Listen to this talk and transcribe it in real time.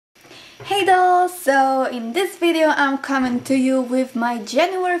Hey dolls! So in this video I'm coming to you with my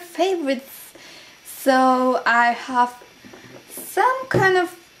January favorites. So I have some kind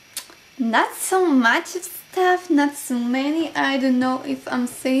of not so much of stuff, not so many. I don't know if I'm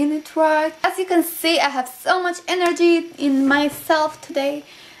saying it right. As you can see, I have so much energy in myself today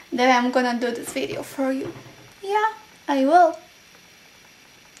that I'm gonna do this video for you. Yeah, I will.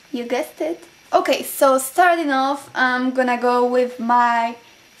 You guessed it. Okay, so starting off, I'm gonna go with my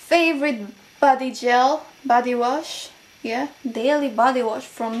favorite body wash, yeah, daily body wash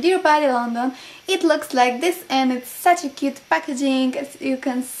from Dear Body London. It looks like this and it's such a cute packaging. As you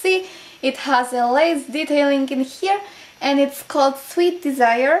can see, it has a lace detailing in here and it's called Sweet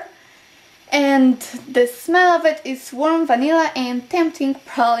Desire, and the smell of it is warm vanilla and tempting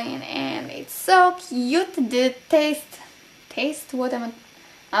praline, and it's so cute. The taste, what am I?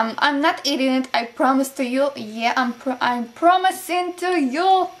 I'm not eating it, I promise to you. Yeah, I'm promising to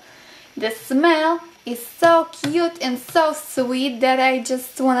you. The smell is so cute and so sweet that I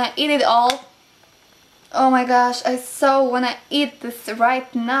just wanna eat it all. Oh my gosh, I so wanna eat this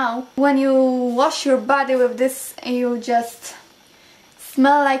right now. When you wash your body with this, you just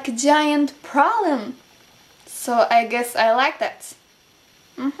smell like a giant praline. So I guess I like that.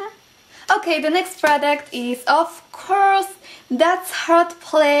 Okay, the next product is, of course, that's Hot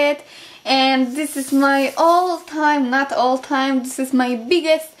Plate, and this is my this is my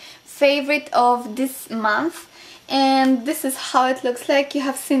biggest favorite of this month, and this is how it looks like. You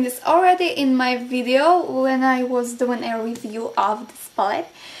have seen this already in my video when I was doing a review of this palette,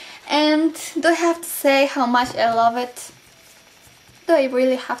 and do I have to say how much I love it? Do I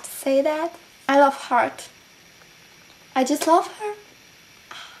really have to say that? I love Heart. I just love her.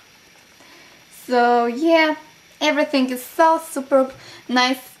 So yeah, everything is so super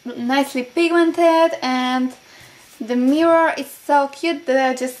nicely pigmented, and the mirror is so cute that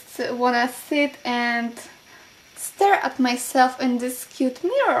I just wanna sit and stare at myself in this cute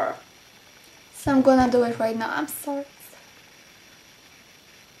mirror. So I'm gonna do it right now. I'm sorry.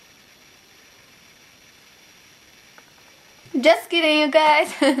 Just kidding, you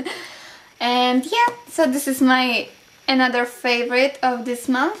guys. And yeah, so this is my another favorite of this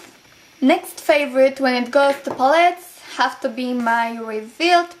month. Next favorite when it goes to palettes have to be my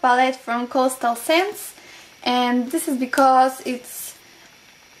Revealed palette from Coastal Scents, and this is because it's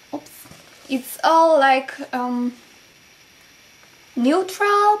all like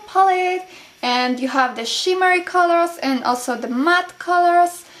neutral palette, and you have the shimmery colors and also the matte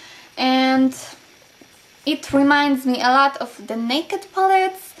colors, and it reminds me a lot of the Naked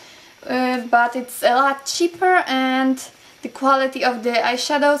palettes, but it's a lot cheaper, and the quality of the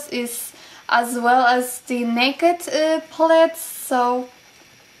eyeshadows is as well as the Naked palettes, so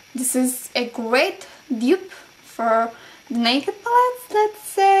this is a great dupe for the Naked palettes, let's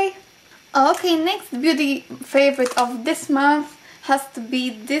say. Okay, next beauty favorite of this month has to be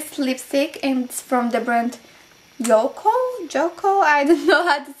this lipstick, and it's from the brand Joko. I don't know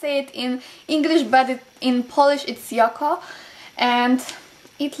how to say it in English, but in Polish it's Joko, and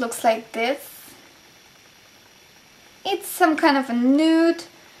it looks like this. It's some kind of a nude,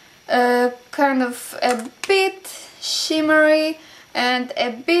 kind of a bit shimmery and a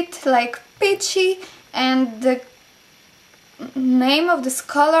bit like peachy, and the name of this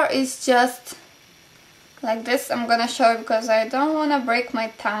color is just like this. I'm gonna show you because I don't want to break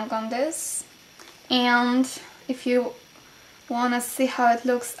my tongue on this. And if you want to see how it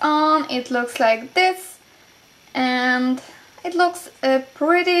looks on, it looks like this, and it looks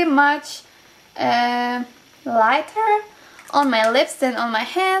pretty much lighter on my lips than on my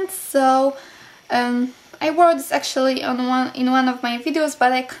hands. So I wore this actually in one of my videos,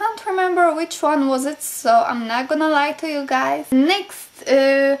 but I can't remember which one was it, so I'm not gonna lie to you guys. Next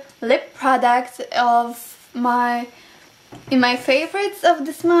lip product in my favorites of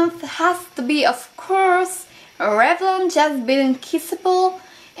this month has to be, of course, Revlon Just Being Kissable,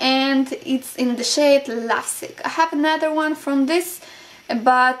 and it's in the shade Lovesick. I have another one from this,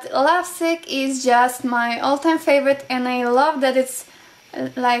 but Lovesick is just my all-time favorite, and I love that it's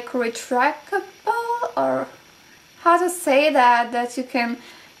like retractable, or how to say that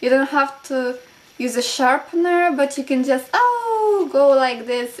you don't have to use a sharpener, but you can just go like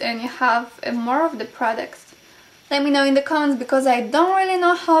this and you have more of the product. Let me know in the comments because I don't really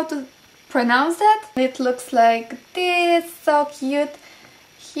know how to pronounce that. It looks like this, so cute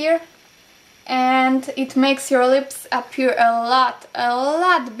here, and it makes your lips appear a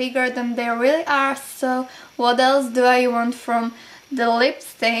lot bigger than they really are. So what else do I want from the lip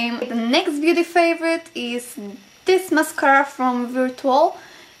stain? The next beauty favorite is this mascara from Virtual,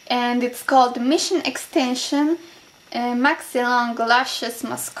 and it's called Mission Extension. Maxi Long Lashes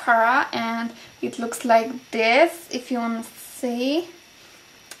Mascara, and it looks like this, if you want to see.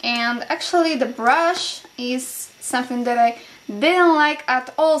 And actually the brush is something that I didn't like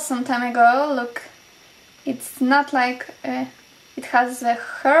at all some time ago. Look, it's not like it has a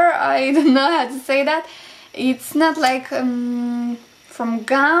hair, I don't know how to say that. It's not like from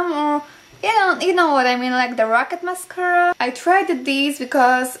gum, or you know what I mean, like the Rocket mascara. I tried these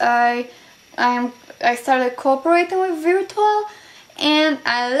because I started cooperating with Virtual, and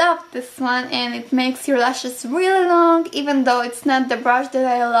I love this one, and it makes your lashes really long, even though it's not the brush that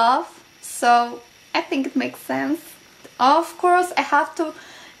I love, so I think it makes sense. Of course, I have to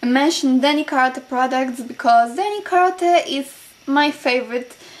mention Dani Karate products, because Dani Karate is my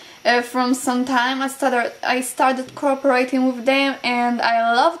favorite from some time. I started cooperating with them, and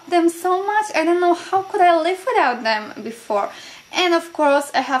I loved them so much. I don't know how could I live without them before. And of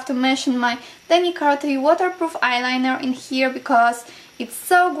course, I have to mention my Dani Karate waterproof eyeliner in here, because it's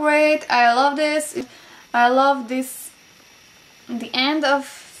so great. I love this. I love this, the end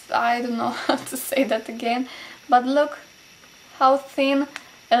of, I don't know how to say that again, but look how thin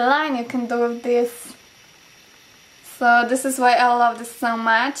a line you can do with this. So this is why I love this so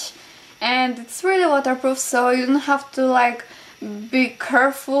much. And it's really waterproof, so you don't have to like be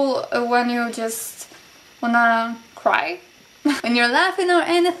careful when you just wanna cry. When you're laughing or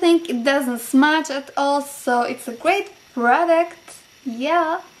anything, it doesn't smudge at all, so it's a great product,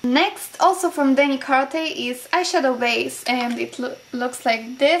 yeah. Next, also from Dani Karate, is eyeshadow base, and it looks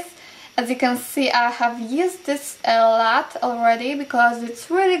like this. As you can see, I have used this a lot already, because it's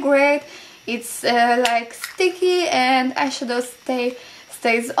really great. It's like sticky, and eyeshadow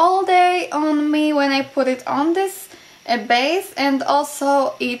stays all day on me when I put it on this base, and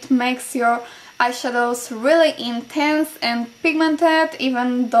also it makes your eyeshadows really intense and pigmented,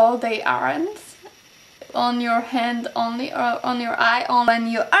 even though they aren't on your hand only, or on your eye only. When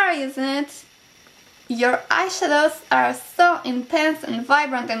you are using it, your eyeshadows are so intense and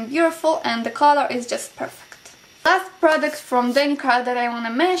vibrant and beautiful, and the color is just perfect. Last product from Dani Karate that I want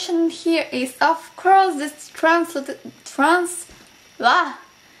to mention here is, of course, this translucent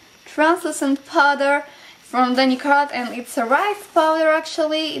powder from Dani Karate, and it's a rice powder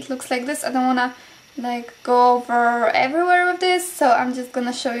actually. It looks like this. I don't wanna like go over everywhere with this, so I'm just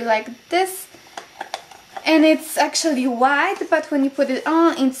gonna show you like this. And it's actually white, but when you put it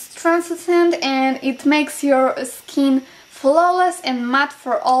on, it's translucent, and it makes your skin flawless and matte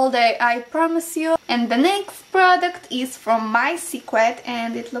for all day, I promise you. And the next product is from My Secret,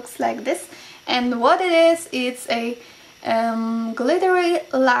 and it looks like this. And what it is, it's a glittery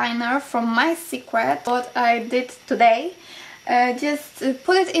liner from My Secret. What I did today, just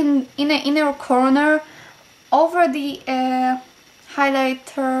put it in an inner corner over the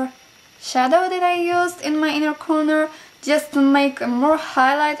highlighter shadow that I used in my inner corner, just to make more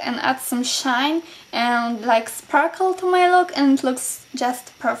highlight and add some shine and like sparkle to my look, and it looks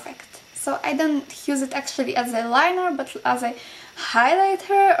just perfect. So I don't use it actually as a liner, but as a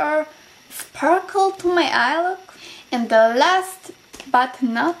highlighter or sparkle to my eye look. And the last but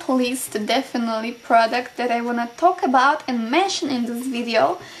not least, definitely, product that I want to talk about and mention in this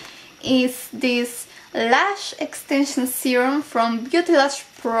video is this lash extension serum from Beauty Lash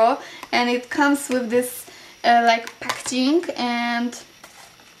Pro, and it comes with this like packaging, and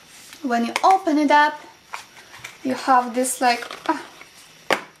when you open it up, you have this like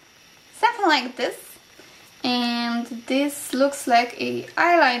something like this. And this looks like a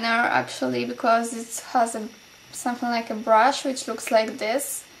eyeliner actually, because it has something like a brush which looks like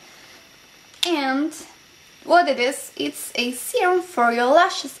this. And what it is, it's a serum for your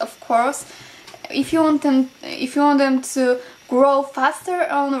lashes, of course. If you want them to grow faster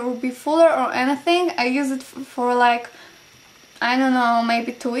or be fuller or anything, I use it for like, I don't know,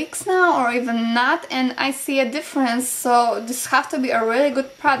 maybe 2 weeks now, or even not, and I see a difference. So this has to be a really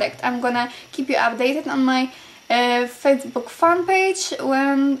good product. I'm gonna keep you updated on my Facebook fan page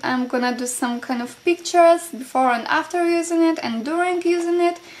when I'm gonna do some kind of pictures before and after using it and during using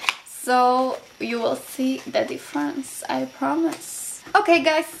it, so you will see the difference, I promise. Okay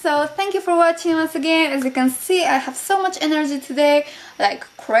guys, so thank you for watching once again. As you can see, I have so much energy today, like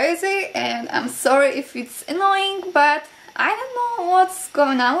crazy, and I'm sorry if it's annoying, but I don't know what's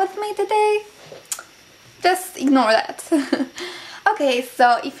going on with me today. Just ignore that. Okay,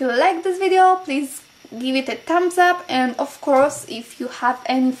 so if you like this video, please give it a thumbs up, and of course, if you have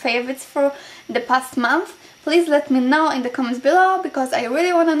any favorites for the past month, please let me know in the comments below, because I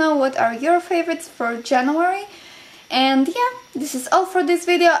really want to know what are your favorites for January. And yeah, this is all for this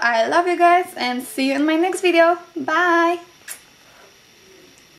video. I love you guys, and see you in my next video. Bye!